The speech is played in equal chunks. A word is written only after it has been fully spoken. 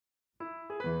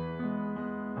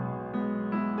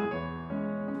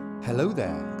Hello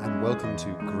there, and welcome to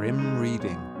Grim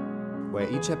Reading, where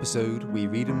each episode we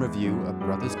read and review a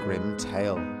Brothers Grimm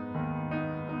tale.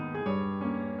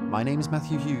 My name is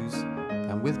Matthew Hughes,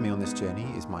 and with me on this journey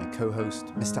is my co-host,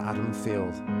 Mr. Adam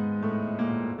Field.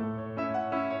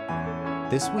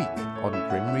 This week on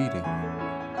Grim Reading,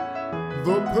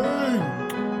 The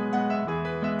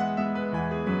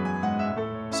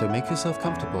Pink! So make yourself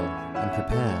comfortable and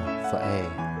prepare for a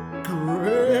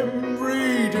Grim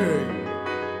Reading!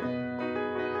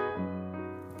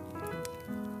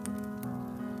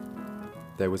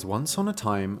 There was once on a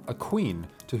time a queen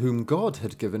to whom God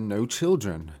had given no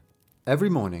children. Every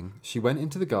morning she went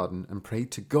into the garden and prayed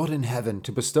to God in heaven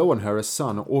to bestow on her a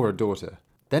son or a daughter.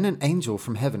 Then an angel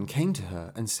from heaven came to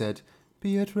her and said,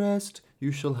 "Be at rest,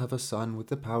 you shall have a son with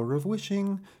the power of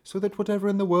wishing, so that whatever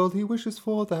in the world he wishes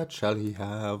for, that shall he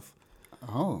have."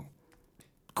 Oh.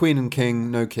 Queen and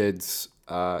king, no kids.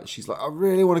 She's like, "I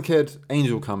really want a kid."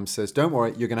 Angel comes, says, "Don't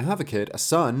worry, you're going to have a kid, a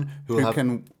son who will have..."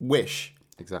 can wish.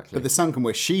 Exactly. But the son can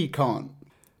wish, she can't.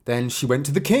 Then she went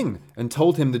to the king and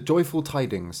told him the joyful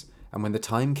tidings, and when the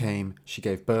time came, she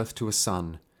gave birth to a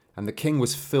son, and the king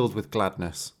was filled with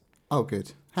gladness. Oh,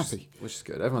 good. Happy. Which is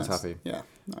good, everyone's Nice. happy. Yeah,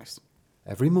 nice.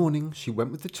 Every morning she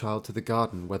went with the child to the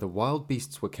garden where the wild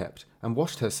beasts were kept and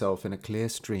washed herself in a clear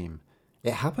stream.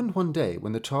 It happened one day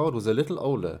when the child was a little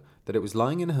older that it was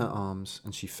lying in her arms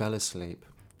and she fell asleep.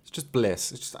 It's just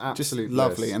bliss. It's just absolute Just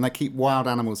lovely. bliss. And they keep wild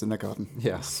animals in their garden.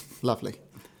 Yes. Lovely.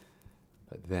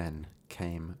 But then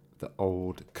came the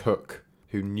old cook,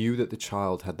 who knew that the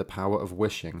child had the power of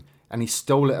wishing, and he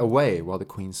stole it away while the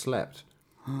queen slept.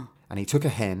 And he took a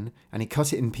hen, and he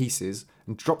cut it in pieces,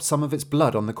 and dropped some of its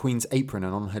blood on the queen's apron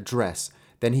and on her dress.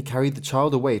 Then he carried the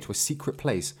child away to a secret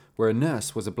place, where a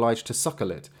nurse was obliged to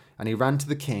suckle it, and he ran to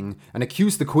the king, and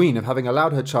accused the queen of having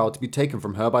allowed her child to be taken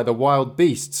from her by the wild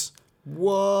beasts.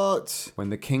 What? When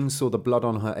the king saw the blood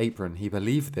on her apron, he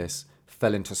believed this,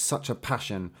 fell into such a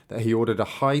passion that he ordered a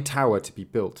high tower to be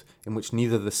built, in which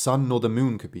neither the sun nor the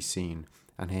moon could be seen,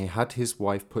 and he had his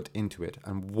wife put into it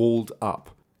and walled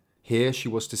up. Here she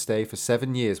was to stay for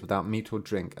 7 years without meat or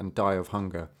drink and die of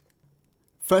hunger.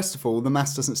 First of all, the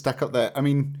maths doesn't stack up there. I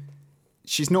mean,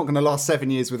 she's not going to last 7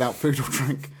 years without food or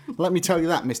drink. Let me tell you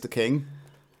that, Mr. King.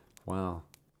 Wow.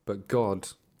 But God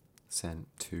sent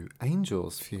 2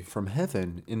 angels from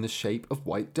heaven in the shape of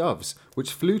white doves,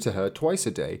 which flew to her twice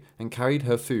a day and carried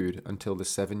her food until the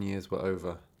 7 years were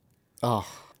over. Oh.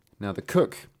 Now the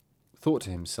cook thought to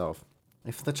himself,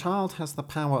 "If the child has the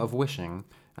power of wishing,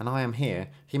 and I am here,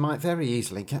 he might very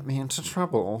easily get me into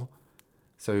trouble."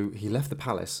 So he left the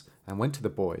palace and went to the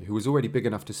boy, who was already big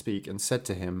enough to speak, and said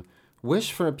to him,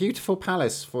 "Wish for a beautiful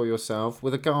palace for yourself,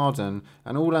 with a garden,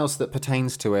 and all else that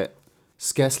pertains to it."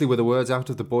 Scarcely were the words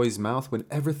out of the boy's mouth when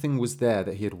everything was there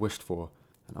that he had wished for.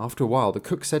 And after a while the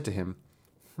cook said to him,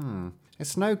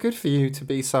 "It's no good for you to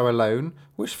be so alone.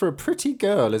 Wish for a pretty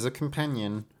girl as a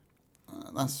companion."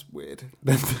 That's weird.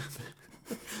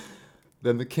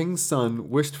 Then the king's son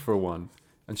wished for one,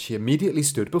 and she immediately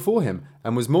stood before him,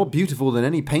 and was more beautiful than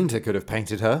any painter could have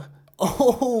painted her.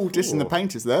 Oh, dissing the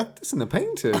painters there. This and the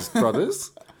painters,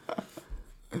 brothers.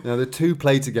 Now the two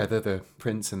played together, the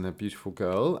prince and the beautiful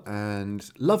girl, and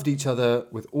loved each other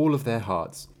with all of their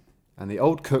hearts. And the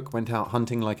old cook went out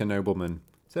hunting like a nobleman.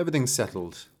 So everything's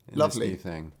settled in Lovely. this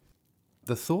new thing.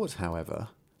 The thought, however,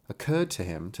 occurred to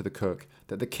him, to the cook,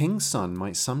 that the king's son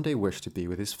might someday wish to be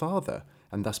with his father,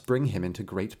 and thus bring him into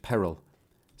great peril.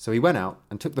 So he went out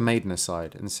and took the maiden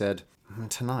aside and said,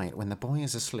 "Tonight, when the boy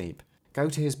is asleep, go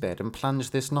to his bed and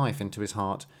plunge this knife into his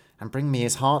heart, and bring me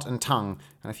his heart and tongue,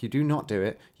 and if you do not do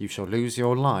it, you shall lose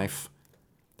your life."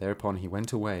 Thereupon he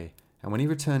went away, and when he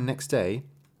returned next day,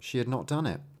 she had not done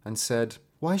it, and said,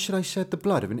 "Why should I shed the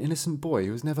blood of an innocent boy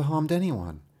who has never harmed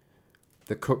anyone?"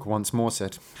 The cook once more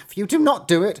said, "If you do not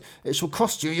do it, it shall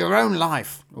cost you your own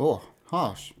life." Oh,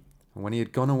 harsh. And when he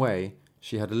had gone away,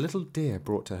 she had a little deer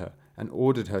brought to her, and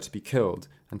ordered her to be killed,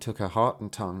 and took her heart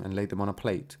and tongue, and laid them on a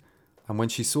plate. And when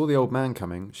she saw the old man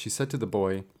coming, she said to the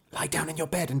boy, "Lie down in your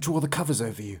bed and draw the covers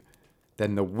over you."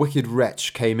 Then the wicked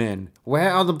wretch came in.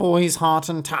 "Where are the boy's heart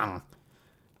and tongue?"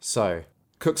 So,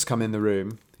 cook's come in the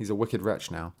room. He's a wicked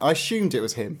wretch now. I assumed it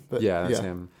was him. But Yeah, that's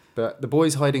him. But the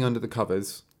boy's hiding under the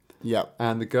covers, Yep.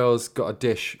 and the girl's got a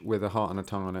dish with a heart and a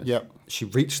tongue on it. Yep. She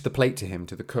reached the plate to him,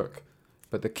 to the cook.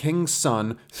 But the king's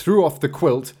son threw off the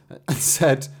quilt and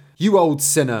said, "You old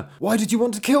sinner, why did you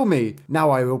want to kill me? Now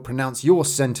I will pronounce your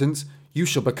sentence. You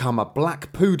shall become a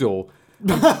black poodle."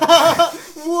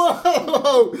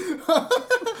 Whoa!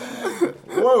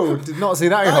 Whoa. Did not see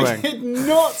that I coming. did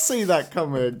not see that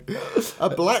coming. A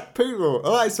black poodle.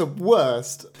 Oh, that's the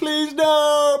worst. Please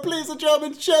no. Please a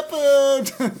German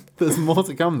Shepherd. There's more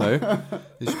to come, though.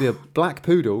 It should be a black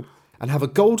poodle and have a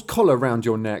gold collar round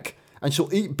your neck, and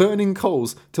she'll eat burning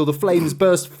coals till the flames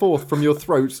burst forth from your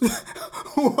throat.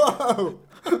 Whoa.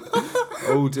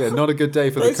 Oh dear, not a good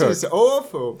day for the This cook. is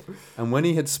awful. And when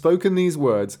he had spoken these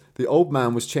words, the old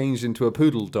man was changed into a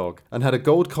poodle dog, and had a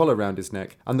gold collar round his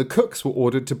neck, and the cooks were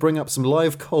ordered to bring up some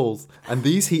live coals, and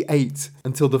these he ate,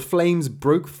 until the flames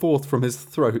broke forth from his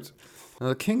throat. Now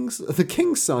the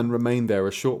king's son remained there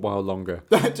a short while longer,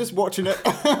 Just watching it.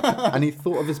 and he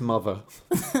thought of his mother.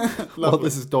 Well,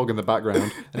 there's his dog in the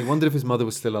background, and he wondered if his mother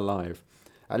was still alive.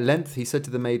 At length he said to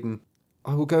the maiden,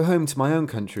 "I will go home to my own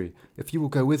country. If you will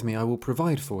go with me, I will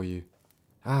provide for you."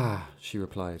 "Ah," she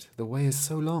replied, "the way is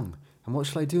so long, and what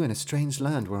shall I do in a strange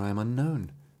land where I am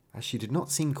unknown?" As she did not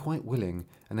seem quite willing,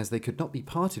 and as they could not be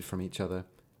parted from each other,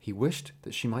 he wished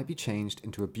that she might be changed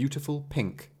into a beautiful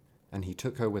pink, and he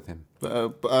took her with him.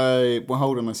 Well,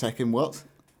 hold on a second. What?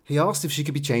 He asked if she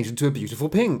could be changed into a beautiful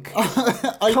pink.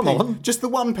 Come on. Just the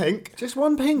one pink. Just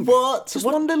one pink. What? Just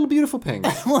one little beautiful pink.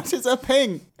 What is a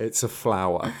pink? It's a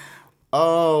flower.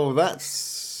 Oh,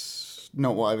 that's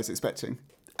not what I was expecting.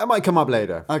 It might come up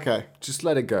later. Okay. Just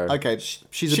let it go. Okay.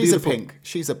 She's a beautiful pink.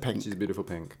 She's a pink. She's a beautiful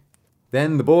pink.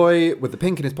 Then the boy, with the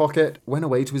pink in his pocket, went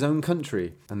away to his own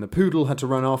country, and the poodle had to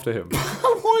run after him,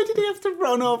 Why did he have to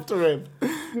run after him?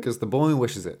 because the boy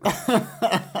wishes it.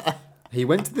 He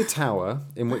went to the tower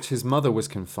in which his mother was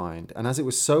confined, and as it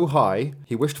was so high,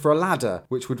 he wished for a ladder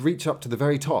which would reach up to the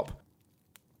very top.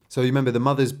 So you remember the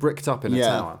mother's bricked up in a Yeah.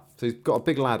 tower. So he's got a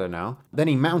big ladder now. Then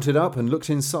he mounted up and looked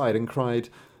inside and cried,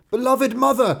 "Beloved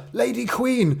mother, Lady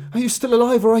Queen, are you still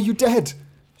alive or are you dead?"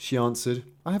 She answered,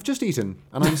 "I have just eaten,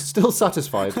 and I'm still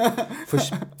satisfied."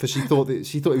 For she thought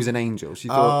he was an angel. She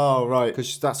thought, Oh, right.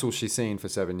 because that's all she's seen for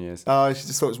 7 years. Oh, she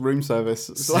just thought it was room service.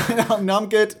 It's like, no, I'm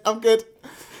good. I'm good.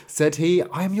 Said he,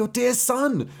 "I am your dear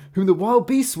son, whom the wild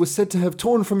beasts were said to have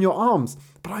torn from your arms,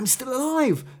 but I'm still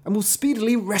alive and will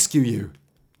speedily rescue you."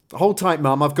 "Hold tight,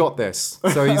 Mum, I've got this."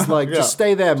 So he's like, Yeah. "Just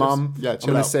stay there, Mum. yeah, I'm chill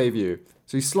going out." to save you."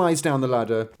 So he slides down the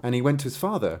ladder and he went to his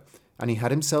father, and he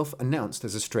had himself announced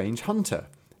as a strange hunter,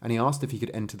 and he asked if he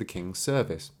could enter the king's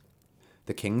service.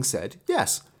 The king said,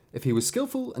 yes, if he was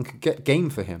skillful and could get game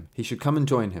for him, he should come and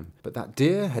join him. But that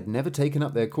deer had never taken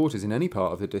up their quarters in any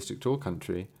part of the district or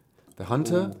country. The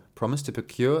hunter promised to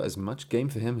procure as much game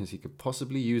for him as he could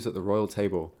possibly use at the royal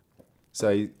table.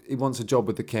 So he wants a job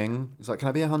with the king. He's like, "Can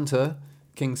I be a hunter?"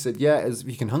 King said, "Yeah, as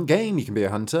you can hunt game, you can be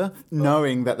a hunter."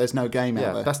 Knowing that there's no game out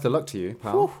Yeah, there. best of luck to you,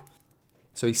 pal.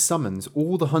 So he summons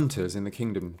all the hunters in the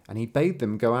kingdom, and he bade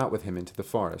them go out with him into the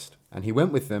forest. And he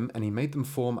went with them, and he made them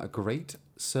form a great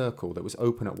circle that was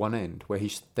open at one end, where he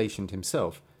stationed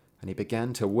himself. And he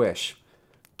began to wish.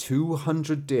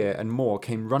 200 deer and more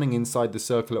came running inside the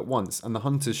circle at once, and the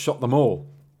hunters shot them all.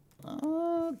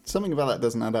 Something about that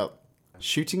doesn't add up.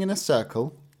 Shooting in a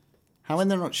circle? How when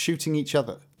they're not shooting each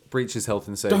other? Breaches health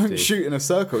and safety. Don't shoot in a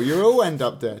circle. You'll all end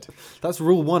up dead. That's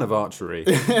rule 1 of archery.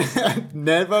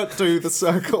 Never do the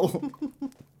circle.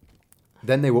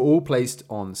 Then they were all placed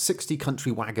on 60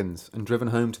 country wagons and driven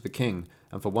home to the king,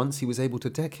 and for once he was able to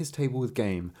deck his table with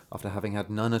game after having had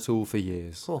none at all for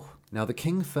years. Now the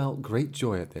king felt great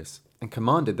joy at this, and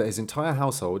commanded that his entire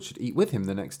household should eat with him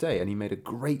the next day, and he made a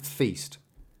great feast.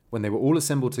 When they were all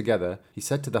assembled together, he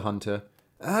said to the hunter,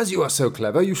 "As you are so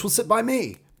clever, you shall sit by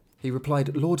me." He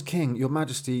replied, "Lord King, your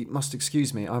majesty must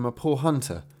excuse me, I am a poor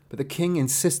hunter." But the king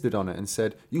insisted on it and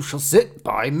said, "You shall sit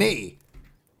by me."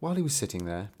 While he was sitting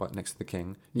there, right next to the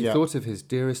king, he thought of his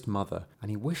dearest mother, and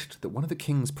he wished that one of the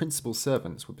king's principal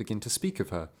servants would begin to speak of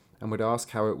her, and would ask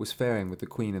how it was faring with the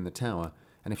queen in the tower,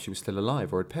 and if she was still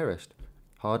alive or had perished.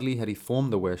 Hardly had he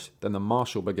formed the wish than the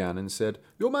marshal began and said,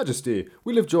 "Your Majesty,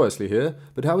 we live joyously here,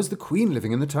 but how is the queen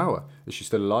living in the tower? Is she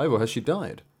still alive or has she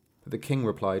died?" But the king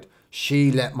replied,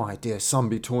 "She let my dear son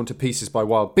be torn to pieces by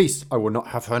wild beasts. I will not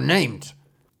have her named."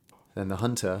 Then the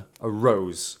hunter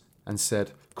arose and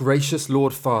said, "Gracious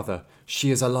Lord Father, she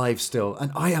is alive still,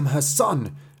 and I am her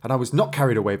son, and I was not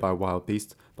carried away by wild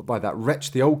beasts, but by that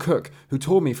wretch the old cook, who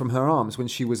tore me from her arms when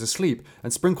she was asleep,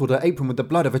 and sprinkled her apron with the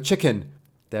blood of a chicken."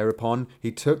 Thereupon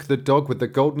he took the dog with the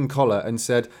golden collar and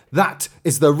said, "That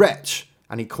is the wretch!"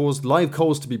 And he caused live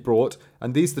coals to be brought,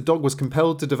 and these the dog was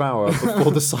compelled to devour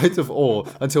before the sight of all,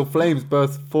 until flames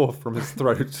burst forth from his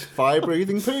throat.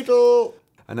 Fire-breathing poodle.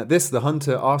 And at this the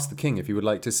hunter asked the king if he would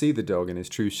like to see the dog in his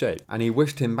true shape, and he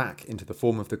wished him back into the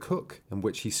form of the cook, in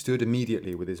which he stood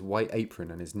immediately with his white apron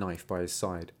and his knife by his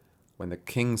side. When the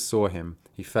king saw him,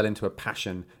 he fell into a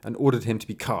passion and ordered him to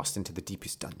be cast into the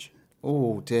deepest dungeon.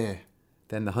 Oh dear.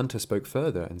 Then the hunter spoke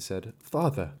further and said,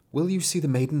 "Father, will you see the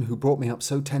maiden who brought me up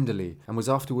so tenderly and was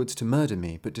afterwards to murder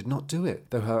me, but did not do it,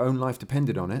 though her own life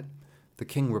depended on it?" The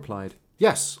king replied,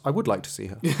 "Yes, I would like to see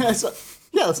her."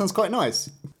 Yeah, that sounds quite nice.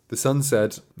 The son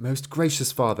said, "Most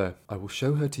gracious father, I will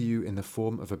show her to you in the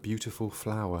form of a beautiful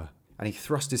flower." And he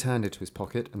thrust his hand into his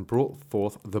pocket and brought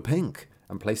forth the pink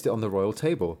and placed it on the royal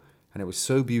table. And it was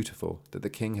so beautiful that the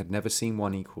king had never seen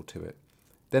one equal to it.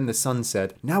 Then the son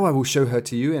said, "Now I will show her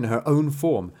to you in her own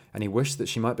form." And he wished that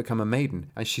she might become a maiden.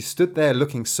 And she stood there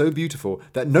looking so beautiful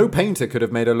that no painter could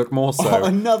have made her look more so. Oh,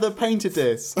 another painter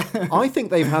diss. I think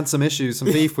they've had some issues,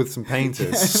 some beef with some And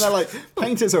painters. they're like,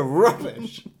 painters are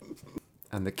rubbish.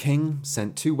 And the king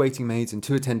sent 2 waiting maids and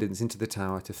 2 attendants into the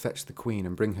tower to fetch the queen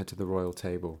and bring her to the royal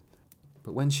table.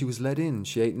 But when she was led in,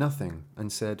 she ate nothing,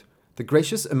 and said, "The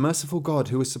gracious and merciful God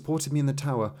who has supported me in the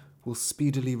tower will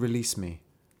speedily release me."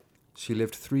 She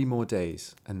lived 3 more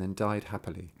days, and then died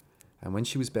happily. And when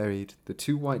she was buried, the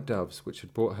 2 white doves which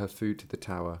had brought her food to the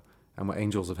tower, and were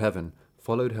angels of heaven,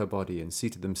 followed her body and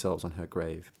seated themselves on her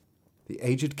grave. The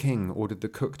aged king ordered the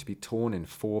cook to be torn in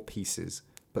 4 pieces,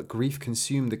 but grief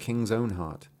consumed the king's own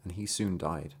heart, and he soon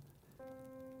died.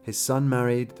 His son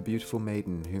married the beautiful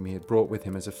maiden whom he had brought with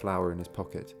him as a flower in his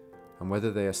pocket, and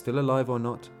whether they are still alive or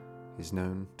not is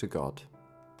known to God.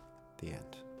 The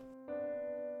end.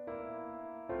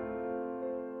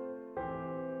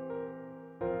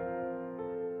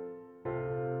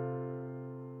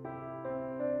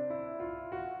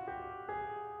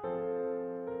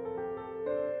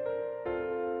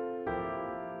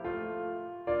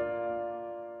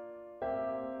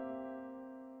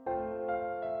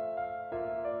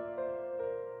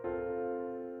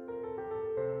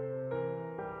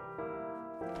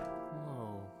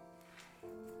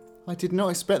 I did not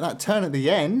expect that turn at the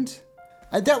end.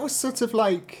 And that was sort of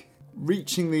like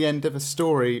reaching the end of a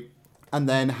story and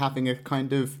then having a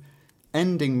kind of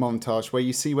ending montage where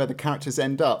you see where the characters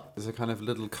end up. There's a kind of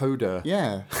little coda.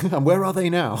 Yeah. And where are they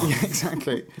now? Yeah,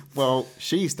 exactly. Well,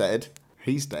 she's dead.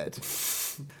 He's dead.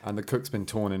 And the cook's been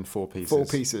torn in 4 pieces. 4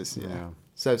 pieces, yeah.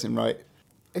 Serves him right.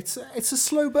 It's a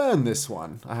slow burn, this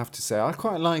one, I have to say. I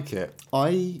quite like it.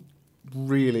 I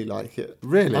really like it.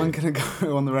 Really? I'm going to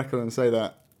go on the record and say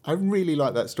that. I really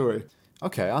like that story.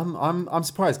 Okay, I'm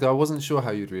surprised because I wasn't sure how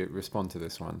you'd respond to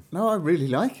this one. No, I really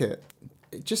like it.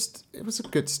 It was a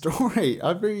good story.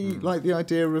 I really like the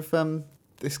idea of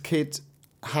this kid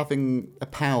having a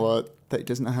power that he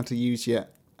doesn't know how to use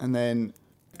yet. And then,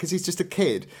 because he's just a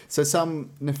kid, so some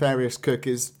nefarious cook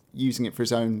is using it for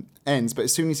his own ends. But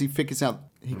as soon as he figures out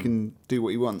he can do what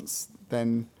he wants,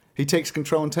 then he takes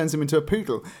control and turns him into a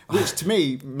poodle, which to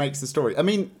me makes the story. I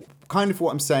mean, kind of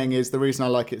what I'm saying is the reason I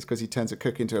like it is because he turns a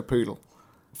cook into a poodle.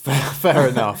 Fair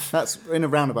enough. That's in a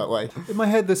roundabout way. In my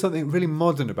head, there's something really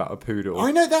modern about a poodle.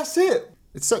 I know, that's it.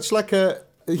 It's such like a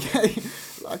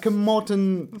like a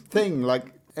modern thing.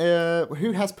 Like,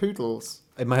 who has poodles?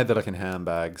 In my head, they're like in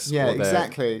handbags. Yeah, or they're-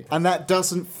 exactly. And that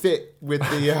doesn't fit with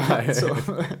the sort of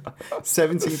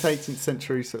 17th, 18th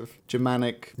century sort of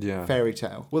Germanic fairy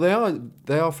tale. Well,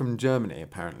 they are from Germany,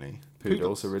 apparently.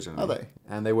 Poodles originally. Are they?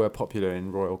 And they were popular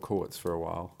in royal courts for a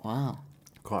while. Wow.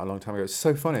 Quite a long time ago. It's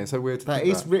so funny. It's so weird to That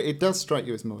think is, about. it does strike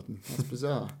you as modern. That's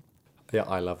bizarre. Yeah,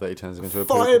 I love that he turns him into a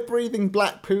poodle. Fire-breathing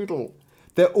black poodle.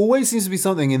 There always seems to be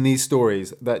something in these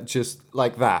stories that just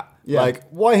like that. Yeah. Like,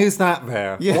 why is that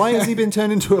there? Yeah. Why has he been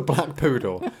turned into a black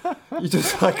poodle? You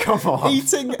just like, come on.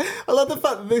 Eating. I love the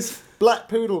fact that this black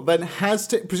poodle then has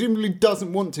to, presumably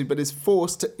doesn't want to, but is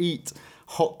forced to eat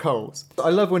hot coals. I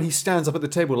love when he stands up at the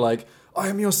table like, I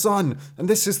am your son, and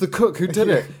this is the cook who did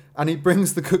it. And he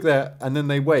brings the cook there, and then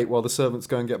they wait while the servants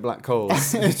go and get black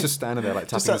coals. He's just standing there like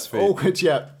tapping Just his that feet. awkward,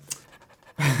 yeah.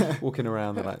 Walking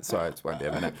around, they're like, sorry, it won't be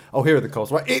a minute. Oh, here are the coals.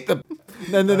 Right, eat them.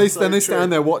 And then That's they so stand true.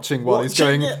 there watching while he's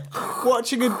going,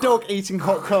 Watching a dog eating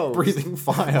hot coals. breathing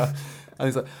fire. And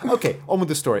he's like, okay, on with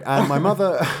the story. And my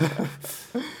mother...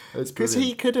 It's Because brilliant.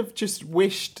 he could have just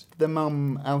wished the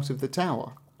mum out of the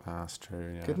tower, That's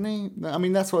true, yeah. couldn't he? I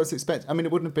mean, that's what I was expecting. I mean,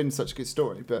 it wouldn't have been such a good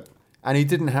story, but... And he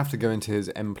didn't have to go into his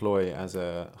employ as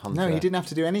a hunter. No, he didn't have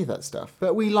to do any of that stuff.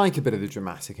 But we like a bit of the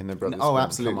dramatic in the Brothers. Oh, Grimm,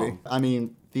 absolutely. come I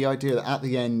mean, the idea that at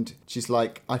the end, she's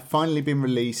like, I've finally been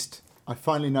released. I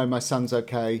finally know my son's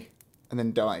okay. And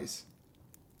then dies.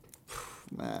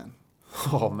 Man.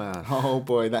 on. Oh, man. Oh,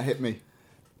 boy, that hit me.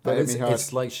 But That hit it's, me hard.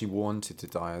 it's like she wanted to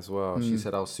die as well. She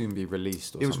said, I'll soon be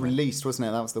released or It was something. released, wasn't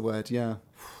it? That was the word, yeah.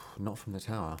 Not from the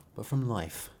tower, but from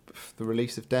life. The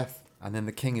release of death. And then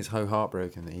the king is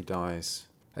heartbroken that he dies.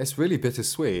 It's really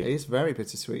bittersweet. It is very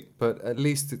bittersweet. But at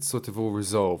least it's sort of all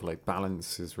resolved, like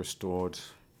balance is restored.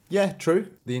 Yeah, true.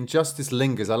 The injustice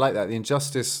lingers. I like that. The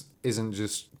injustice isn't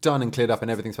just done and cleared up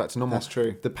and everything's back to normal. That's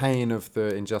true. The pain of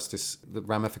the injustice, the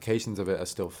ramifications of it are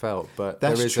still felt, but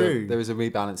That's there is true. there is a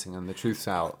rebalancing and the truth's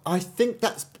out. I think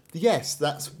that's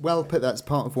well put. That's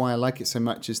part of why I like it so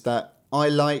much, is that I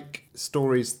like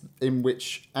stories in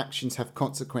which actions have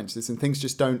consequences and things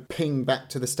just don't ping back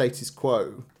to the status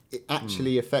quo. It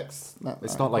actually affects that.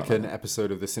 It's not like an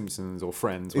episode of The Simpsons or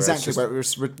Friends. Where Exactly,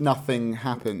 it's where nothing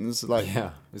happens. Like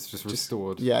yeah, it's just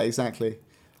restored. Yeah, exactly.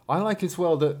 I like as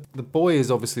well that the boy is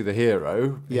obviously the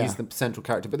hero. Yeah. He's the central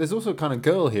character, but there's also a kind of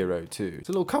girl hero too. It's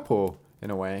a little couple in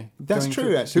a way. That's going true,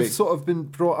 through- actually. Who've sort of been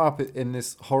brought up in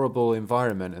this horrible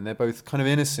environment, and they're both kind of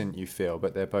innocent, you feel,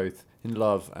 but they're both in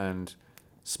love and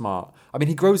smart. I mean,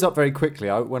 he grows up very quickly.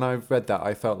 When I read that,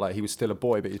 I felt like he was still a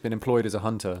boy, but he's been employed as a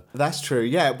hunter. That's true.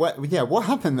 Yeah. What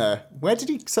happened there? Where did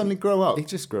he suddenly grow up? He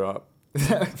just grew up. He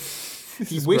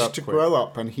just wished grew up to quick. grow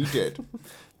up, and he did.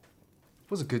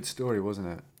 It was a good story, wasn't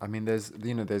it? I mean, there's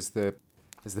the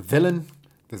villain,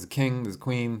 there's the king, there's the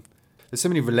queen. There's so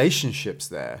many relationships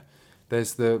there.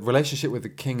 There's the relationship with the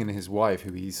king and his wife,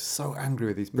 who he's so angry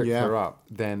with, he's bricked Yeah. her up.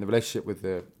 Then the relationship with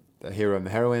the hero and the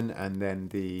heroine, and then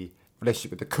the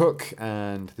relationship with the cook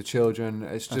and the children.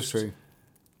 It's That's just, true.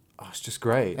 it's just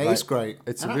great. It is great.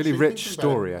 It's And a really actually rich thinking about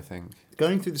it, story, I think.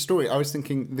 Going through the story, I was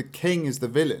thinking the king is the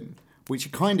villain, which he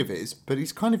kind of is, but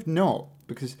he's kind of not,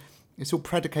 because it's all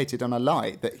predicated on a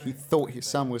lie that he thought his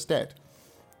son was dead.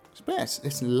 But yes,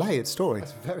 it's a layered story.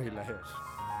 It's very layered.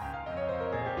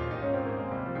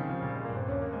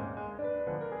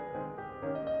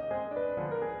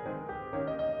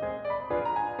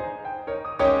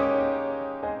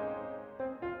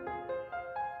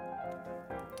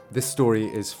 This story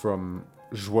is from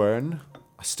Zwern.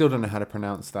 I still don't know how to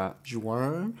pronounce that.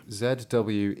 Zwern?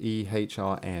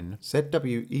 Zwehrn.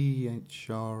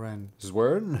 Zwehrn.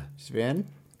 Zwern. Sven?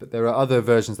 But there are other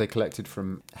versions they collected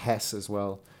from Hess as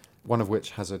well. One of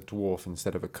which has a dwarf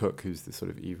instead of a cook, who's the sort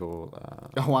of evil.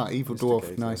 Oh wow, evil dwarf.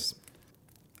 instigator. Nice.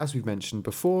 As we've mentioned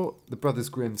before, the Brothers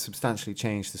Grimm substantially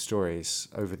changed the stories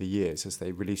over the years as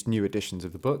they released new editions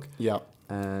of the book. Yeah.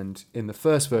 And in the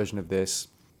first version of this,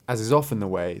 as is often the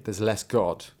way, there's less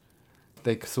God.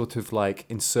 They sort of like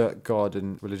insert God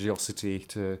and religiosity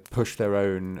to push their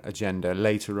own agenda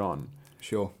later on.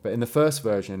 Sure. But in the first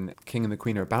version, King and the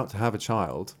Queen are about to have a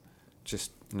child,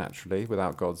 just naturally,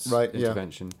 without God's Right, yeah.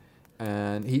 intervention.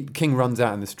 And King runs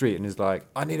out in the street and is like,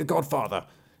 I need a godfather.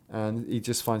 And he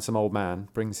just finds some old man,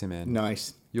 brings him in.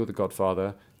 Nice. You're the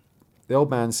godfather. The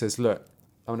old man says, look,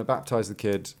 I'm going to baptize the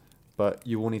kid, but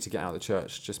you all need to get out of the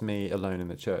church. Just me alone in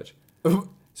the church.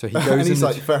 So he goes And he's in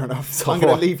like, the fair enough. So I'm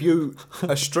going what? to leave you,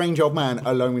 a strange old man,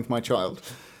 alone with my child.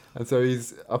 And so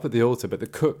he's up at the altar, but the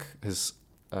cook has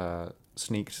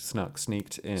sneaked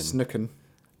in. Snooken.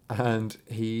 And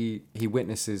he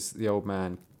witnesses the old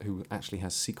man, who actually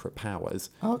has secret powers,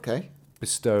 Oh, okay.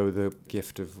 bestow the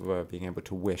gift of being able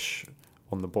to wish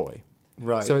on the boy.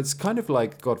 Right. So it's kind of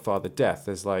like Godfather Death.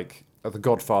 There's like the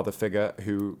Godfather figure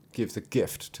who gives a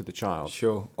gift to the child.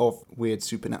 Sure. Of weird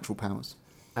supernatural powers.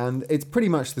 And it's pretty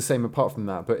much the same apart from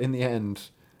that, but in the end,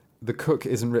 the cook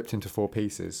isn't ripped into 4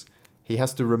 pieces. He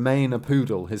has to remain a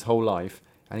poodle his whole life,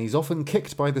 and he's often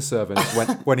kicked by the servants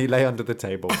when he lay under the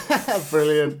table.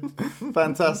 Brilliant.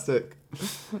 Fantastic.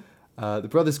 The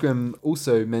Brothers Grimm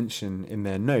also mention in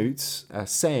their notes a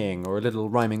saying or a little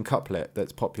rhyming couplet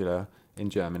that's popular in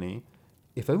Germany.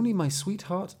 If only my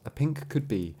sweetheart a pink could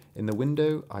be, in the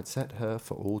window I'd set her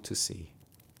for all to see.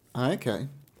 Okay.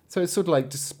 So it's sort of like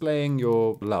displaying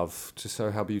your love to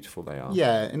show how beautiful they are.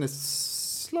 Yeah, in a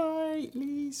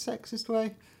slightly sexist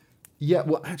way. Yeah,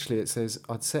 well, actually, it says,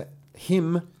 I'd set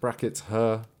him, brackets,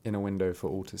 her, in a window for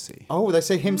all to see. Oh, they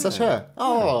say him slash her.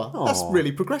 Oh, that's Aw.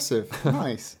 really progressive.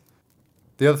 Nice.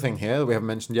 The other thing here that we haven't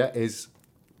mentioned yet is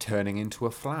turning into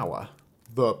a flower.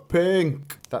 The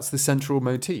pink. That's the central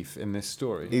motif in this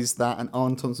story. Is that an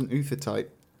Antonsen Uther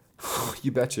type?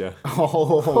 You betcha.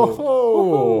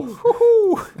 Oh.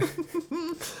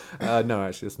 No,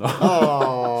 actually, it's not.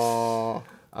 Oh.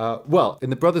 Well, in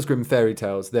the Brothers Grimm fairy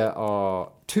tales, there are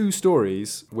 2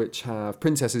 stories which have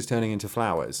princesses turning into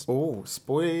flowers. Oh,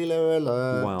 spoiler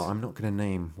alert. Well, I'm not going to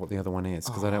name what the other one is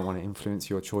because I don't want to influence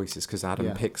your choices because Adam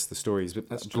Yeah. picks the stories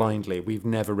That's true. blindly. We've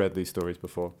never read these stories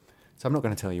before. So I'm not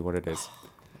going to tell you what it is.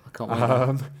 I can't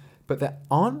wait. But there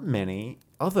aren't many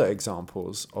other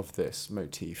examples of this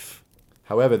motif.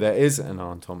 However, there is an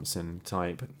Arne Thompson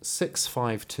type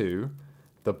 652,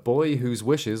 the boy whose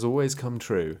wishes always come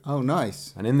true. Oh,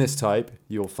 nice. And in this type,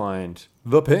 you'll find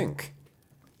the pink.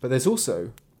 But there's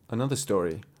also another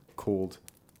story called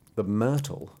The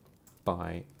Myrtle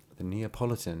by the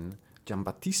Neapolitan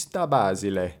Giambattista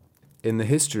Basile. in the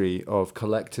history of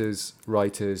collectors,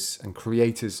 writers, and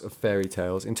creators of fairy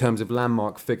tales. In terms of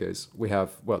landmark figures, we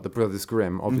have, well, the Brothers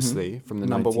Grimm, obviously, from the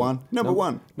Number 19th one.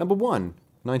 Number one,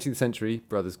 19th century,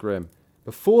 Brothers Grimm.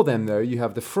 Before them, though, you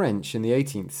have the French in the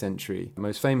 18th century,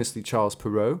 most famously Charles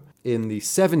Perrault. In the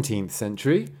 17th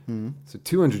century, so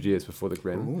 200 years before the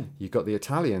Grimm, Ooh. you've got the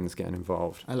Italians getting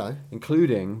involved, Hello.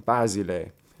 including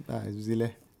Basile.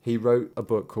 Zile. He wrote a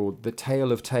book called The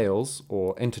Tale of Tales,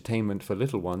 or Entertainment for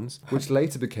Little Ones, which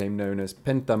later became known as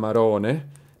Pentamarone,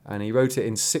 and he wrote it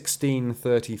in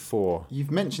 1634.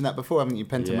 You've mentioned that before, haven't you,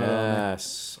 Pentamarone?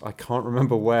 Yes, I can't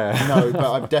remember where. No,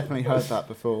 but I've definitely heard that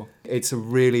before. It's a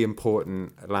really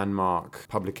important landmark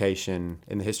publication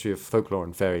in the history of folklore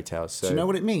and fairy tales. So, Do you know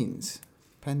what it means?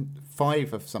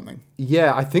 Five of something.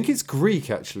 yeah, I think it's Greek,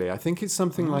 actually. I think it's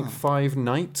something like 5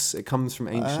 nights. It comes from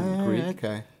ancient Greek.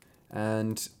 Okay.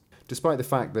 And despite the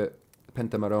fact that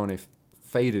Pentamarone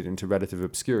faded into relative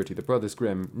obscurity, the Brothers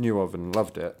Grimm knew of and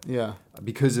loved it Yeah.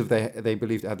 because of they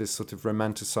believed it had this sort of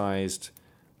romanticized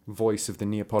voice of the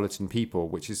Neapolitan people,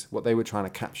 which is what they were trying to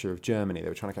capture of Germany. They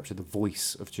were trying to capture the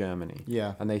voice of Germany.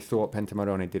 Yeah. And they thought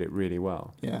Pentamarone did it really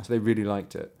well. Yeah. So they really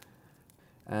liked it.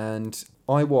 And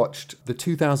I watched the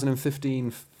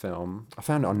 2015 film. I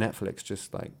found it on Netflix,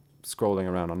 just like scrolling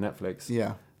around on Netflix.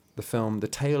 Yeah. The film The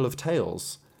Tale of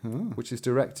Tales, which is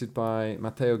directed by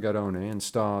Matteo Garrone and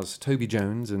stars Toby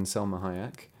Jones and Selma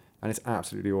Hayek, and it's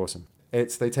absolutely awesome.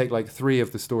 They take like 3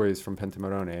 of the stories from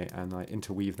Pentamarone and like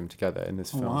interweave them together in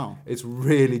this film. Wow. It's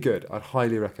really good. I'd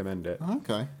highly recommend it.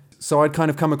 Okay. So I'd kind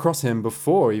of come across him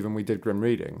before even we did Grim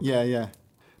Reading. Yeah, yeah.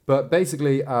 But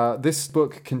basically, this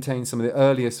book contains some of the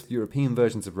earliest European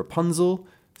versions of Rapunzel,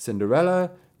 Cinderella,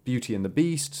 Beauty and the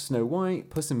Beast, Snow White,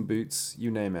 Puss in Boots,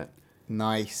 you name it.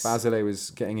 Nice. Basile was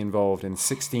getting involved in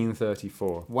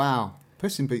 1634. Wow.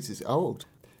 Puss in Boots is old.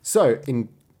 So, in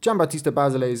Giambattista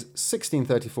Basile's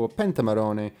 1634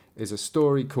 Pentamarone is a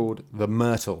story called The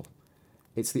Myrtle.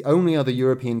 It's the only other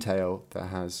European tale that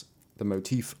has the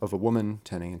motif of a woman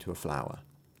turning into a flower.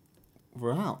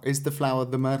 Wow. Is the flower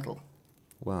the myrtle?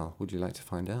 Well, would you like to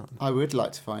find out? I would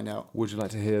like to find out. Would you like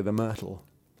to hear The Myrtle?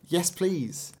 Yes,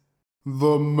 please.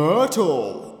 The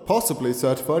Myrtle. Possibly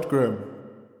certified Grim.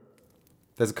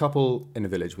 There's a couple in a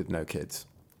village with no kids.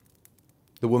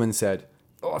 The woman said,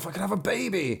 "Oh, if I could have a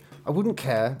baby, I wouldn't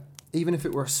care, even if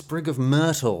it were a sprig of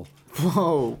myrtle."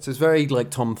 Whoa. So it's very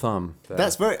like Tom Thumb. There.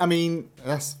 That's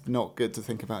that's not good to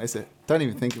think about, is it? Don't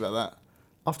even think about that.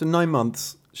 After 9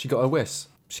 months, she got a whisk.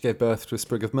 She gave birth to a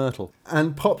sprig of myrtle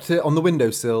and popped it on the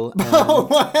windowsill and No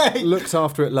way! looked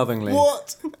after it lovingly.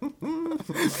 What?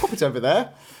 Pop it over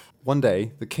there. One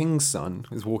day, the king's son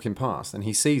is walking past and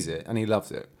he sees it and he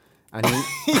loves it. And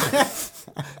he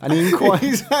and he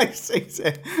inquires. He sees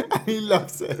it and he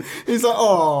loves it. He's like,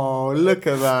 oh, look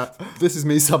at that. This is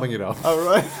me summing it up. All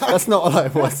right. That's not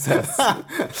what it says.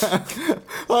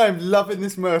 I'm loving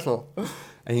this myrtle.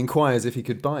 And he inquires if he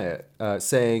could buy it,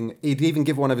 saying he'd even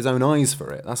give one of his own eyes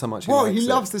for it. That's how much he Whoa, likes he it.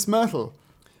 loves this myrtle.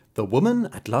 The woman,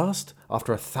 at last,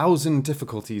 after 1,000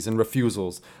 difficulties and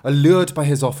refusals, allured by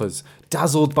his offers,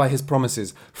 dazzled by his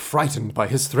promises, frightened by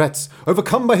his threats,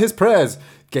 overcome by his prayers,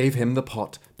 gave him the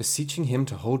pot, beseeching him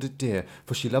to hold it dear,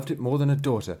 for she loved it more than a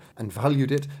daughter, and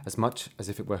valued it as much as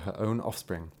if it were her own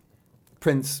offspring.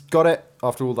 Prince got it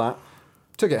after all that,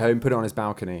 took it home, put it on his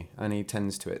balcony, and he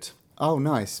tends to it. Oh,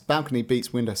 nice. Balcony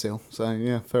beats windowsill. So,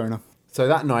 yeah, fair enough. So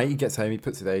that night, he gets home, he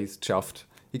puts it there, he's chuffed.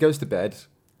 He goes to bed,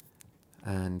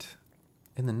 and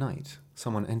in the night,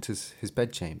 someone enters his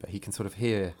bedchamber. He can sort of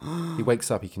hear, he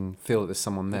wakes up, he can feel that there's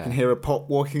someone there. You can hear a pot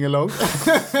walking along.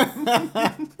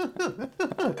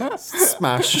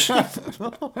 Smash.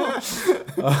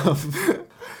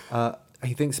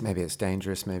 He thinks maybe it's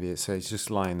dangerous, so he's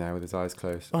just lying there with his eyes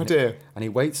closed. Oh, dear. And he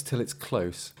waits till it's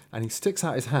close, and he sticks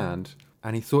out his hand,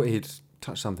 and he thought he'd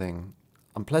touch something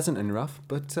unpleasant and rough,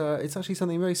 but it's actually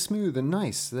something very smooth and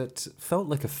nice that felt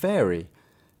like a fairy.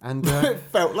 And It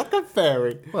felt like a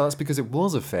fairy. well, that's because it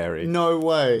was a fairy. No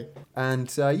way. And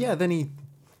then he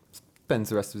spends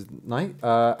the rest of his night.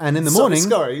 And in the morning,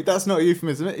 Sorry, that's not a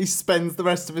euphemism. He spends the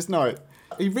rest of his night.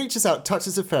 He reaches out,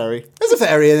 touches a fairy. there's a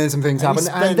fairy, and then some things And he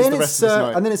happen, spends the rest of his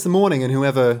night. and then it's the morning, and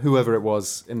whoever it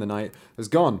was in the night has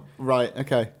gone. Right,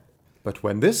 okay. But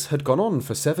when this had gone on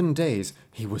for 7 days,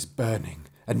 he was burning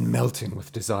and melting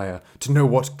with desire to know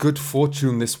what good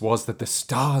fortune this was that the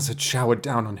stars had showered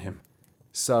down on him.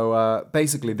 So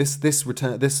basically, this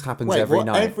happens Wait, every what?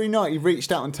 night. Every night he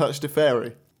reached out and touched a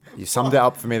fairy. You summed it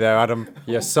up for me there, Adam.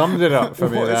 You summed it up for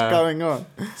me What there. is going on?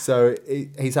 So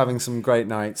he's having some great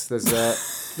nights. There's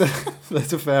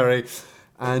a fairy,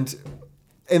 and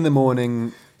in the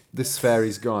morning, this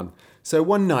fairy's gone. So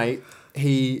one night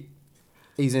he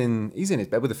He's in his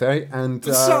bed with the fairy, and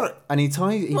Sorry. and he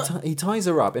ties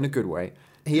her up in a good way.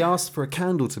 He asked for a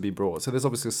candle to be brought, so there's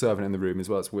obviously a servant in the room as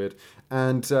well. It's weird,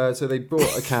 and so they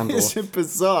brought a candle, It's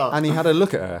bizarre. and he had a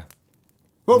look at her.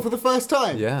 What, for the first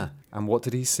time? Yeah, and what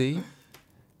did he see?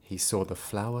 He saw the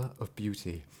flower of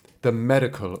beauty, the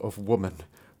miracle of woman,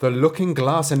 the looking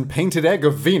glass and painted egg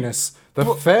of Venus, the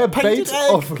What, fair painted bait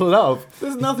egg? of love.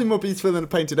 There's nothing more beautiful than a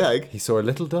painted egg. He saw a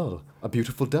little doll, a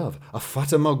beautiful dove, a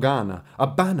fata morgana, a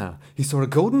banner. He saw a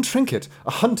golden trinket,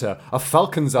 a hunter, a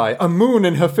falcon's eye, a moon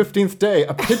in her 15th day,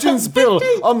 a pigeon's bill,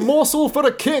 a morsel for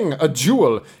a king, a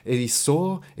jewel. He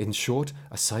saw, in short,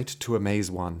 a sight to amaze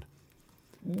one.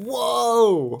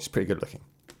 Whoa! He's pretty good looking.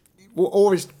 Well,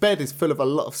 or his bed is full of a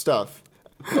lot of stuff.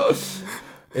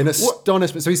 In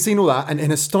astonishment, so he's seen all that, and in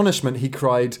astonishment he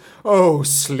cried, "Oh,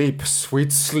 sleep,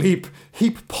 sweet sleep,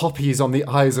 heap poppies on the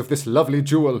eyes of this lovely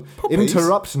jewel. Poppies?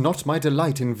 Interrupt not my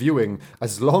delight in viewing,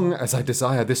 as long as I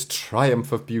desire this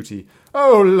triumph of beauty.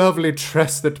 Oh, lovely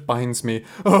tress that binds me,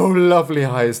 oh, lovely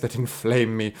eyes that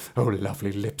inflame me, oh,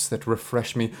 lovely lips that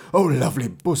refresh me, oh, lovely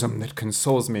bosom that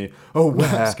consoles me. Oh,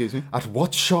 where, Excuse me? at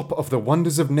what shop of the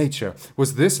wonders of nature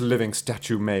was this living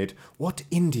statue made? What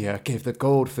India gave the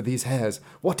gold for these hairs?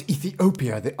 What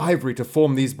Ethiopia the ivory to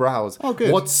form these brows? Oh,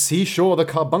 good. What seashore the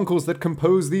carbuncles that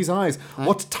compose these eyes?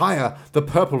 What Tyre the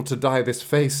purple to dye this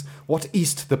face? What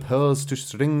East the pearls to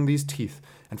string these teeth?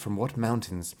 And from what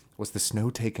mountains was the snow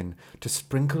taken to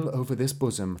sprinkle over this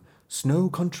bosom? Snow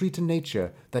contrary to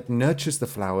nature that nurtures the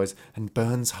flowers and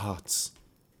burns hearts."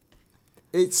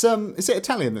 It's is it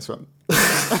Italian, this one?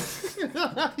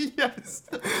 Yes.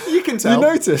 You can tell. You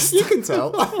noticed? You can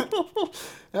tell.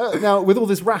 Now, with all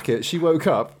this racket, she woke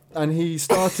up and he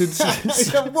started...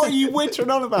 What are you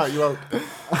wittering on about, you old...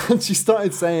 And she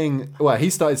started saying... Well, he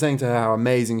started saying to her how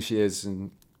amazing she is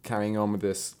and carrying on with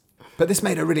this. But this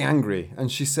made her really angry.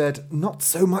 And she said, "Not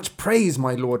so much praise,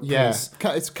 my lord Yeah, prince.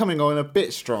 it's coming on a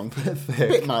bit strong. Thick.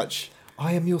 Bit much.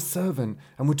 I am your servant,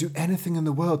 and would do anything in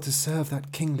the world to serve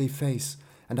that kingly face.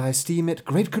 And I esteem it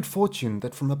great good fortune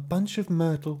that from a bunch of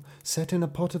myrtle set in a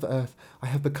pot of earth, I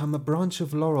have become a branch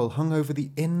of laurel hung over the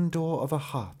inn door of a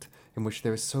heart, in which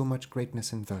there is so much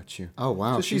greatness and virtue." Oh,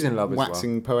 wow. So she's in love as well.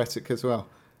 waxing poetic as well.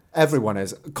 Everyone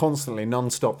is constantly,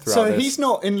 non-stop throughout So this. he's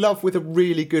not in love with a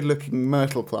really good-looking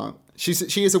myrtle plant. She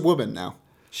is a woman now.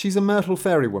 She's a myrtle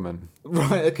fairy woman.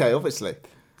 Right, okay, obviously.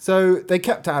 So they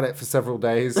kept at it for several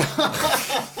days.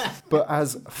 But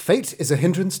as fate is a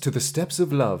hindrance to the steps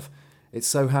of love, it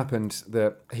so happened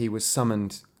that he was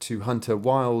summoned to hunt a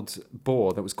wild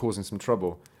boar that was causing some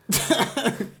trouble.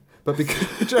 But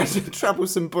because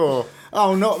Troublesome boar.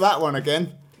 Oh, not that one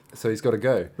again. so he's got to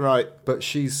go. Right. But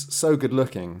she's so good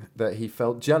looking that he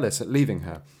felt jealous at leaving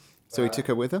her. So he took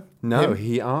her with her? No, Him?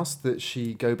 he asked that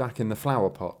she go back in the flower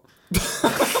pot.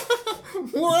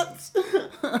 What?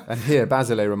 And here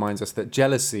Basile reminds us that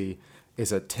jealousy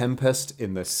is a tempest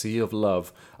in the sea of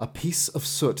love, a piece of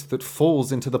soot that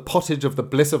falls into the pottage of the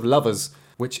bliss of lovers,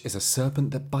 which is a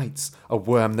serpent that bites, a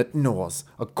worm that gnaws,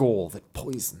 a gall that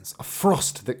poisons, a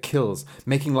frost that kills,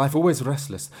 making life always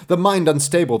restless, the mind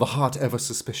unstable, the heart ever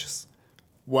suspicious.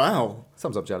 Wow.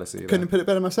 Sums up jealousy. there. Couldn't have put it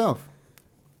better myself.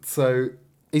 So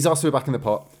he's asked her back in the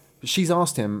pot. But she's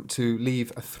asked him to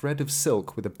leave a thread of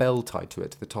silk with a bell tied to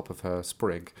it to the top of her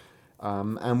sprig.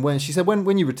 And when she said,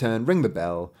 when you return, ring the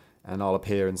bell and I'll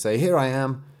appear and say, "Here I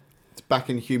am." It's back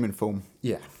in human form.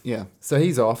 Yeah. Yeah. So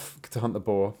he's off to hunt the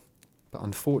boar. But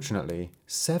unfortunately,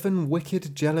 7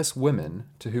 wicked, jealous women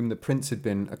to whom the prince had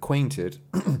been acquainted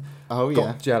Oh, yeah.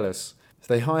 got jealous.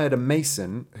 So they hired a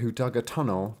mason who dug a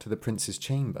tunnel to the prince's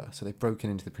chamber. So they've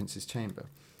broken into the prince's chamber.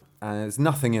 And there's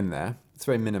nothing in there. It's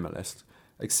very minimalist,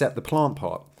 except the plant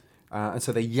pot. And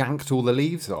so they yanked all the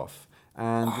leaves off.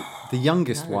 And the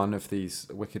youngest one of these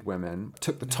wicked women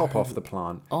took the top off the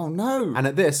plant. Oh, no. And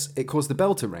at this, it caused the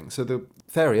bell to ring. So the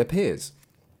fairy appears.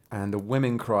 And the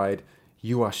women cried,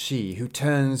 "You are she who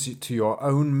turns to your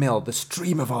own mill the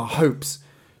stream of our hopes.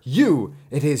 You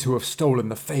it is who have stolen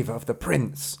the favour of the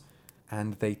prince."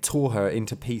 And they tore her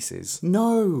into pieces.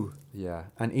 No. Yeah,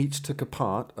 and each took a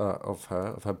part of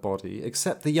her body,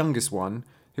 except the youngest one,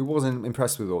 who wasn't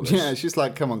impressed with all this. Yeah, she's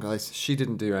like, come on, guys. She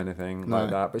didn't do anything No. like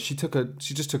that, but she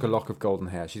just took a lock of golden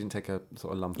hair. She didn't take a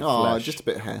sort of lump of Oh, flesh. just a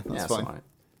bit of hair. That's Yeah, fine. all right.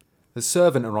 The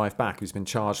servant arrived back, who's been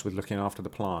charged with looking after the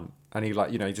plant, and he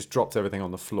he just dropped everything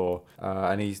on the floor,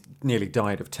 and he nearly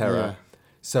died of terror. Yeah.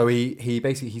 So he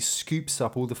basically scoops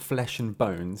up all the flesh and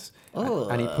bones,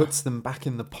 and he puts them back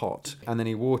in the pot, and then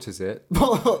he waters it,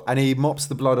 and he mops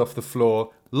the blood off the floor,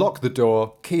 locked the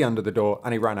door, key under the door,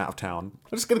 and he ran out of town.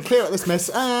 I'm just going to clear up this mess,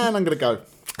 and I'm going to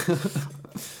go.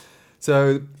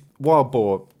 So wild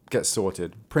boar gets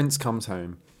sorted. Prince comes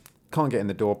home, can't get in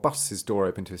the door, busts his door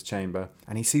open to his chamber,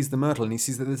 and he sees the myrtle and he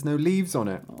sees that there's no leaves on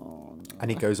it. Oh, no.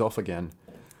 And he goes off again.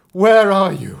 Where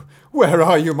are you? Where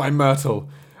are you, my myrtle?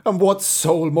 And what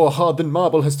soul more hard than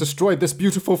marble has destroyed this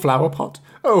beautiful flower pot?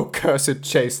 Oh, cursed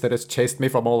chase that has chased me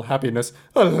from all happiness.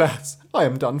 Alas, I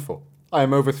am done for. I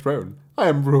am overthrown. I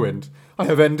am ruined. I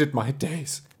have ended my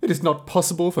days. It is not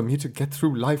possible for me to get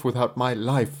through life without my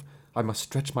life. I must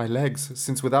stretch my legs,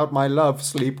 since without my love,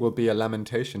 sleep will be a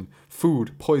lamentation,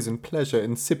 food, poison, pleasure,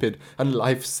 insipid, and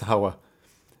life sour.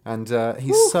 And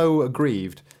he's so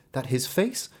aggrieved that his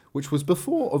face, which was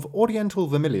before of oriental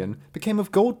vermilion, became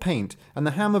of gold paint, and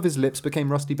the ham of his lips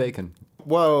became rusty bacon.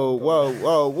 Whoa, whoa,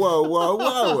 whoa, whoa, whoa,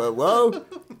 whoa, whoa,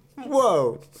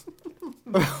 whoa.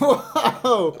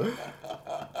 Whoa.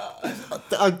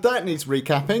 That needs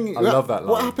recapping. I love that line.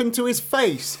 What happened to his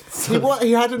face?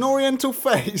 He had an oriental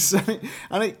face,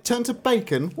 and it turned to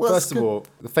bacon. First of all,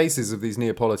 the faces of these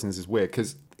Neapolitans is weird,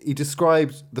 because he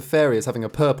described the fairy as having a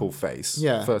purple face,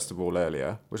 first of all,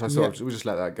 earlier, which I thought we'll just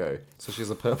let that go. So she has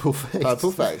a purple face.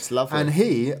 Purple face, lovely. And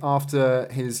he, after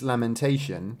his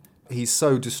lamentation, he's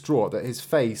so distraught that his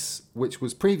face, which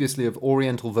was previously of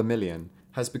oriental vermilion,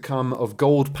 has become of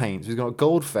gold paint. So he's got a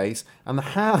gold face, and the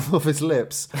ham of his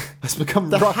lips has become...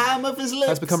 ham of his lips?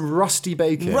 Has become rusty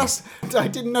bacon. I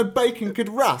didn't know bacon could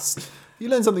rust. You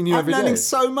learn something new every day. I'm learning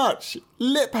so much.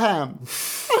 Lip ham.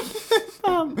 Lip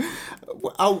ham.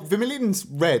 Oh, vermilion's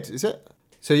red, is it?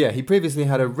 So yeah, he previously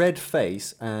had a red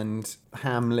face and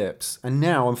ham lips, and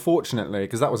now, unfortunately,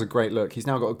 because that was a great look, he's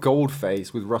now got a gold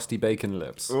face with rusty bacon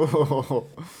lips. Oh.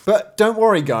 But don't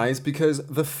worry, guys, because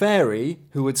the fairy,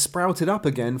 who had sprouted up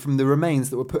again from the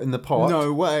remains that were put in the pot...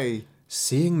 No way.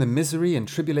 Seeing the misery and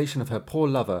tribulation of her poor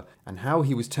lover, and how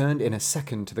he was turned in a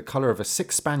second to the colour of a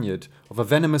sick Spaniard, of a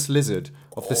venomous lizard,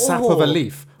 of the sap of a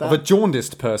leaf, of a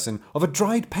jaundiced person, of a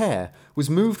dried pear, was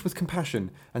moved with compassion,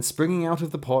 and springing out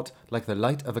of the pot, like the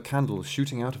light of a candle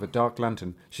shooting out of a dark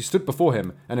lantern, she stood before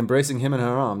him, and embracing him in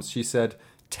her arms, she said,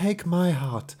 Take my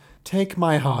heart,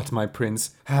 my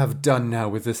prince. Have done now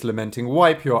with this lamenting.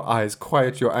 Wipe your eyes,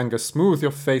 quiet your anger, smooth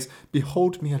your face.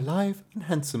 Behold me alive and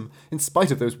handsome, in spite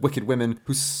of those wicked women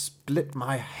who split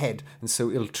my head and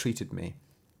so ill-treated me.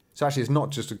 So actually, it's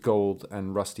not just a gold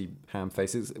and rusty ham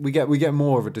face. We get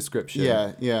more of a description.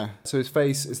 Yeah. So his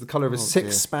face is the colour of a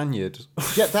sick Spaniard.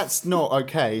 Yeah, that's not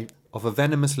okay. Of a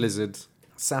venomous lizard,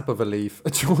 sap of a leaf,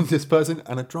 a jaundiced person,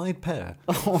 and a dried pear.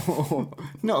 Oh,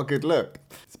 not a good look.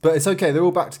 But it's okay, they're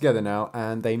all back together now,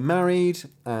 and they married,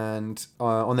 and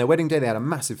on their wedding day they had a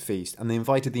massive feast, and they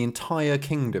invited the entire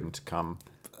kingdom to come.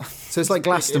 So it's like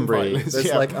Glastonbury.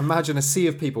 It's like, imagine a sea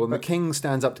of people, and the king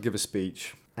stands up to give a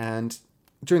speech, and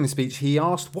during the speech he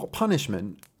asked what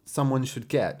punishment someone should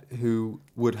get who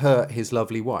would hurt his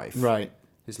lovely wife. Right.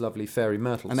 His lovely fairy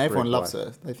Myrtle. And everyone loves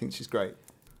her. They think she's great.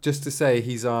 Just to say,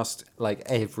 he's asked, like,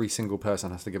 every single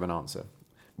person has to give an answer.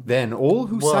 Then all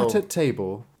who sat at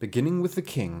table, beginning with the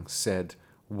king, said,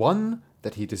 one,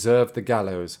 that he deserved the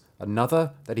gallows,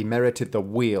 another, that he merited the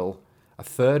wheel, a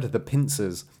third, the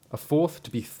pincers, a fourth,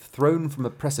 to be thrown from a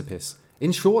precipice.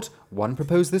 In short, one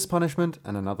proposed this punishment,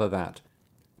 and another that.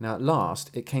 Now at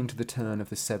last, it came to the turn of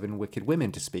the 7 wicked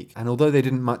women to speak, and although they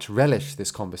didn't much relish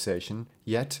this conversation,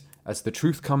 yet... as the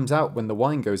truth comes out when the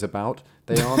wine goes about,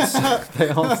 they answered.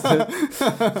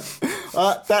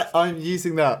 I'm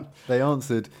using that. They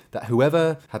answered that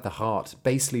whoever had the heart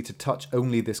basely to touch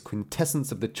only this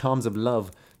quintessence of the charms of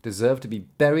love deserved to be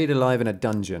buried alive in a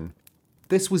dungeon.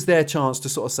 This was their chance to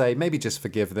sort of say, maybe just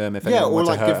forgive them if anyone wants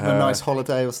to hurt her. Yeah, or like give them a nice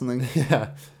holiday or something. Yeah.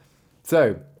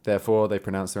 So, therefore, they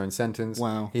pronounce their own sentence.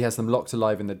 Wow. He has them locked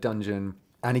alive in the dungeon.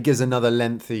 And he gives another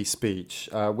lengthy speech,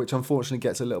 which unfortunately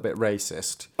gets a little bit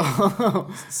racist.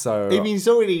 So I mean, he's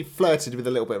already flirted with a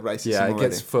little bit of racism. Yeah, it already.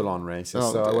 gets full on racist,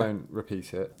 Oh, so dear. I won't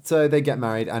repeat it. So they get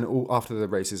married, and after the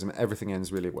racism, everything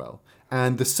ends really well.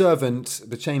 And the servant,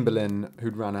 the chamberlain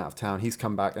who'd run out of town, he's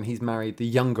come back and he's married the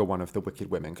younger one of the wicked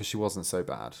women because she wasn't so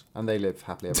bad. And they live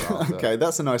happily ever after. Okay,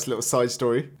 that's a nice little side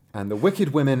story. And the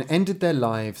wicked women ended their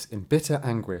lives in bitter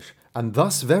anguish, and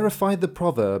thus verified the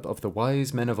proverb of the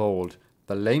wise men of old,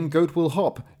 the lame goat will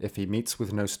hop if he meets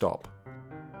with no stop.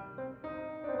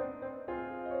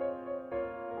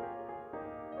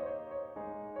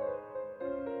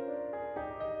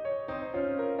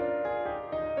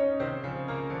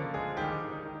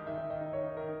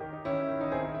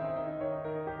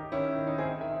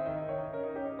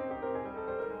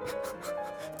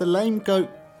 The lame goat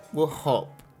will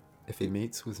hop. If he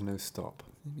meets with no stop.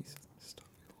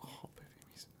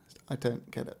 I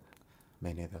don't get it.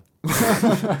 Me neither.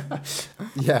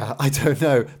 Yeah, I don't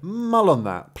know. Mull on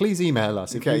that. Please email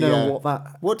us if you know what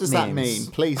that What does that means.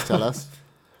 mean? Please tell us.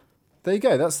 There you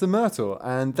go. That's the Myrtle.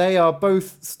 And they are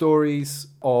both stories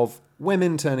of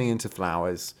women turning into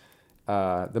flowers.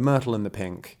 The Myrtle and the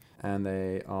Pink. And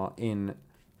they are in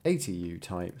ATU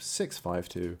type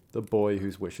 652, The Boy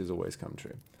Whose Wishes Always Come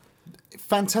True.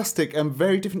 Fantastic and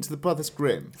very different to the Brothers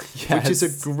Grimm, Yes. which is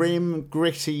a grim,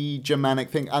 gritty Germanic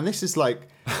thing. And this is like,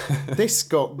 this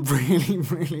got really,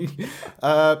 really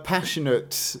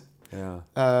passionate Yeah.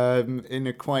 in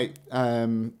a quite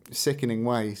sickening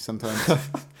way sometimes.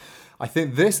 I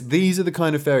think these are the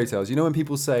kind of fairy tales. You know when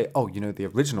people say, oh, you know, the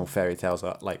original fairy tales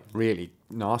are like really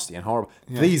nasty and horrible.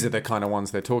 Yeah. These are the kind of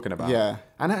ones they're talking about. Yeah.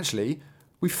 And actually,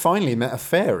 we finally met a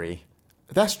fairy.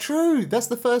 That's true. That's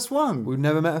the first one. We've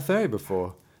never met a fairy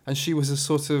before. And she was a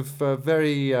sort of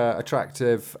very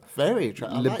attractive, Very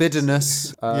attractive.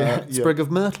 libidinous Yeah, yeah. sprig of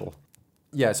myrtle.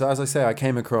 Yeah, so as I say, I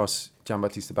came across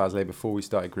Giambattista Basile before we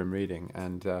started Grim Reading.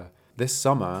 And this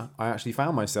summer, I actually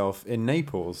found myself in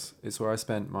Naples. It's where I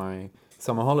spent my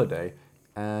summer holiday.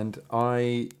 And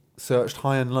I searched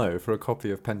high and low for a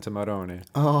copy of Pentamarone.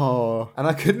 Oh, And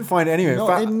I couldn't find it anywhere. In not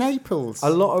fact, in Naples. a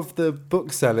lot of the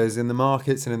booksellers in the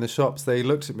markets and in the shops, they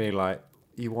looked at me like,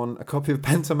 you want a copy of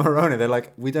Pentamarone? They're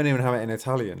like, we don't even have it in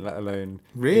Italian, let alone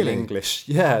Really? in English.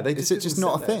 Yeah. They Is it just didn't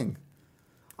not a sit there. thing?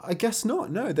 I guess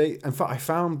not. No, in fact, I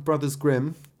found Brothers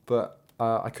Grimm, but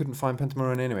I couldn't find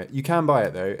Pentamarone anywhere. You can buy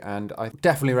it though, and I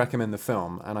definitely recommend the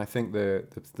film, and I think the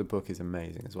book is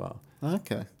amazing as well.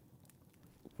 Okay.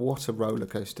 What a roller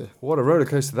coaster. What a roller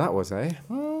coaster that was, eh?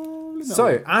 Oh, no.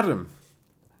 So, Adam,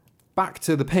 back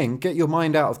to the Pink. Get your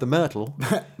mind out of the Myrtle.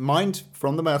 Mind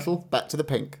from the Myrtle back to the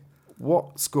Pink.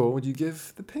 What score would you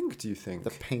give the Pink, do you think?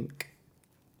 The Pink.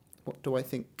 What do I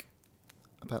think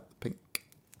about the Pink?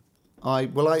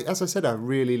 As I said, I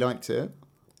really liked it.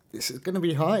 This is going to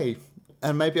be high,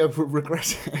 and maybe I will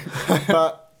regret it.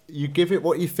 But you give it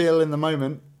what you feel in the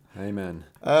moment. Amen.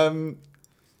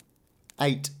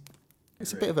 8.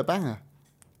 It's a bit of a banger.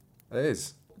 It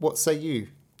is. What say you?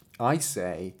 I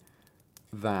say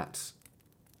that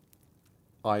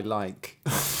I like.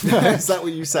 Is that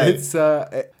what you say? It's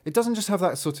it doesn't just have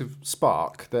that sort of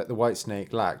spark that the White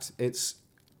Snake lacked. It's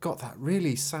got that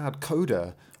really sad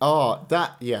coda. Oh,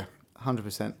 that, yeah,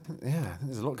 100%. Yeah,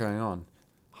 there's a lot going on.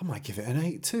 I might give it an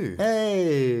 8 too.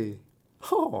 Hey,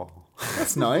 Oh,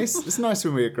 that's nice. It's nice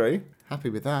when we agree. Happy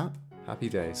with that. happy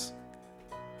days.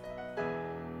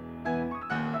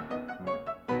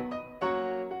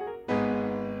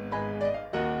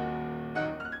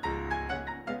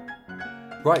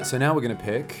 Right, so now we're going to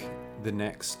pick the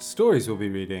next stories we'll be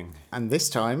reading. And this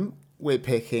time, we're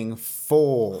picking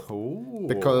 4. Ooh.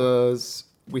 Because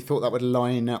we thought that would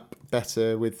line up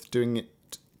better with doing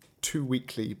it 2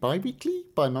 weekly. Bi-weekly?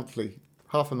 Bi-monthly?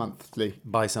 Half a monthly.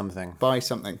 Buy something Buy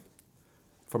something.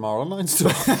 from our online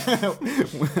store,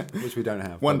 which we don't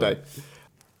have. One by the day. way.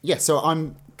 Yeah, so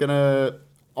I'm going to,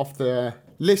 off the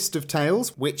list of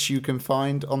tales, which you can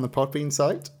find on the Podbean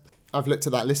site, I've looked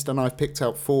at that list and I've picked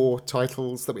out 4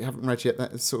 titles that we haven't read yet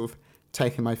that have sort of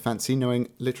taken my fancy, knowing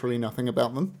literally nothing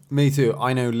about them. Me too.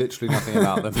 I know literally nothing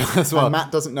about them as well. And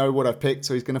Matt doesn't know what I've picked,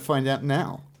 so he's going to find out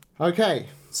now. Okay,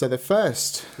 so the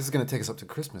first, This is going to take us up to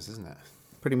Christmas, isn't it?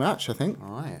 pretty much, I think. All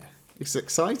right. It's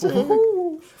exciting.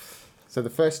 So the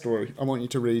first story I want you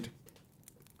to read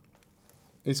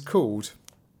is called,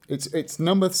 it's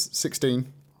number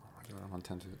 16, Oh my God, I'm on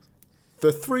 10 to 6.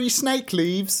 The 3 Snake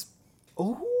Leaves.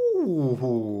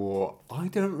 Ooh, I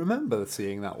don't remember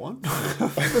seeing that one.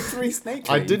 The 3 snake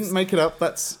I leaves. didn't make it up,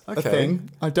 that's a Okay. thing.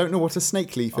 I don't know what a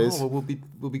snake leaf is. Oh, well,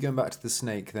 we'll be going back to the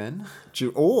snake then.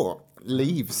 Or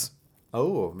leaves.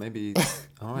 Oh, maybe.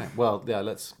 All right. Well, yeah.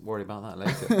 Let's worry about that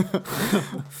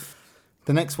later.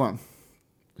 The next one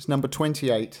is number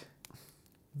 28,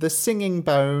 The Singing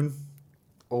Bone.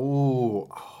 Oh,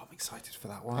 I'm excited for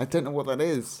that I one. don't know what that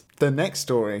is. The next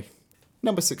story,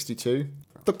 number 62,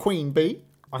 The Queen Bee.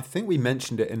 I think we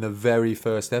mentioned it in the very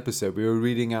first episode. We were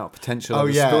reading out potential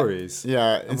other stories.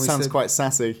 Yeah, And it we sounds said- quite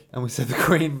sassy. And we said the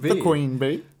Queen Bee. The Queen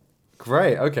Bee.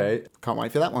 Great. Okay. Can't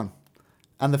wait for that one.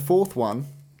 And the fourth one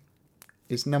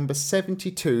is number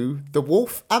 72, The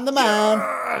Wolf and the Man.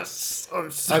 Yes.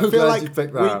 I'm so I feel glad like you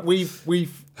picked that.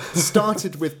 we've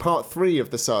started with part 3 of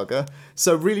the saga,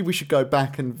 so really we should go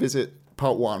back and visit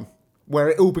part 1, where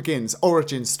it all begins.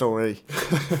 Origin story.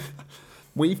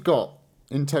 We've got,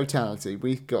 in totality,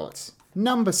 we've got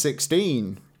number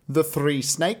 16, The 3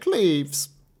 Snake Leaves.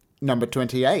 Number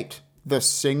 28, The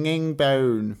Singing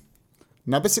Bone.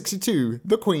 Number 62,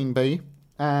 The Queen Bee.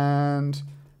 And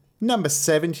number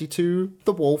 72,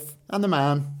 The Wolf and the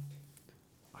Man.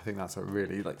 I I think that's a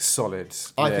really solid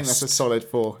I think that's a list. solid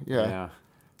 4. Yeah. Yeah.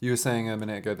 You were saying a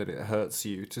minute ago that it hurts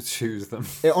you to choose them.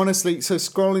 It honestly, so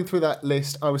scrolling through that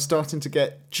list, I was starting to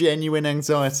get genuine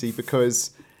anxiety because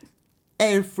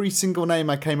every single name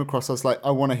I came across, I was like,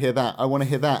 I want to hear that. I want to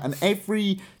hear that. And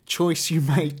every choice you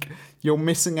make, you're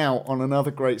missing out on another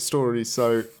great story.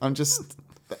 So I'm just,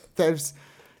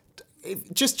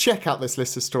 just check out this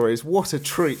list of stories. What a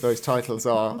treat those titles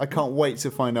are. I can't wait to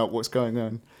find out what's going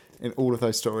on in all of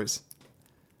those stories.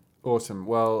 Awesome.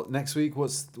 Well, next week,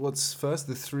 what's first?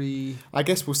 The 3... I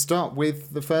guess we'll start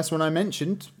with the first one I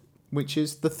mentioned, which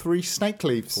is the 3 snake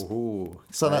leaves. Ooh,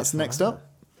 So that's next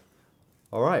up.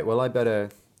 All right. Well, I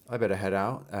better head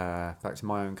out back to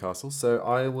my own castle. So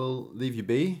I will leave you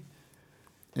be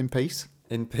In peace.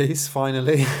 in peace.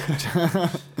 Finally,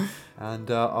 and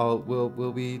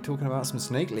we'll be talking about some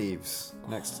snake leaves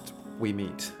next we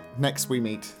meet. Next we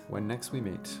meet. When next we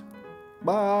meet.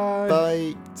 Bye.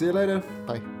 Bye. See you later.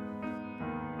 Bye.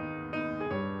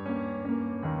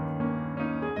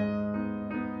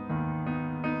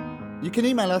 You can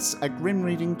email us at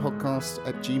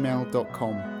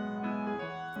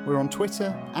grimreadingpodcast@gmail.com. We're on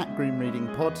Twitter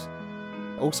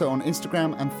 @grimreadingpod, also on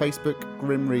Instagram and Facebook,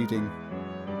 Grim Reading.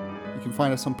 You can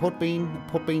find us on Podbean,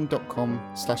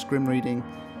 podbean.com/grimreading,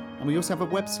 and we also have a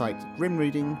website,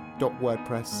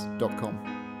 grimreading.wordpress.com.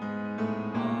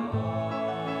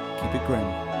 Keep it grim.